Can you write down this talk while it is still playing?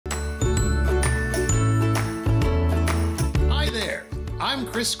I'm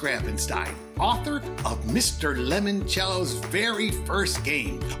Chris Grabenstein, author of Mr. Lemoncello's Very First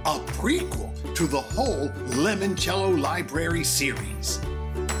Game, a prequel to the whole Lemoncello Library series.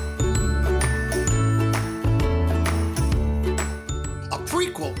 A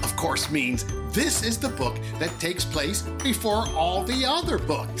prequel, of course, means this is the book that takes place before all the other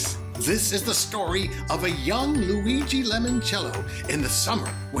books. This is the story of a young Luigi Lemoncello in the summer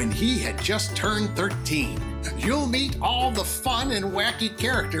when he had just turned 13. You'll meet all the fun and wacky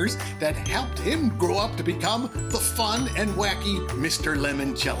characters that helped him grow up to become the fun and wacky Mr.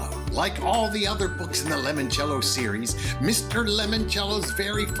 Lemoncello. Like all the other books in the Lemoncello series, Mr. Lemoncello's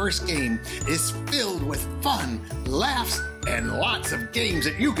Very First Game is filled with fun, laughs, and lots of games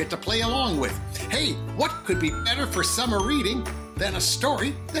that you get to play along with. Hey, what could be better for summer reading than a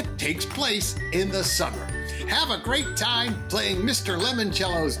story that takes place in the summer? Have a great time playing Mr.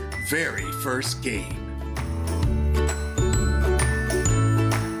 Lemoncello's Very First Game.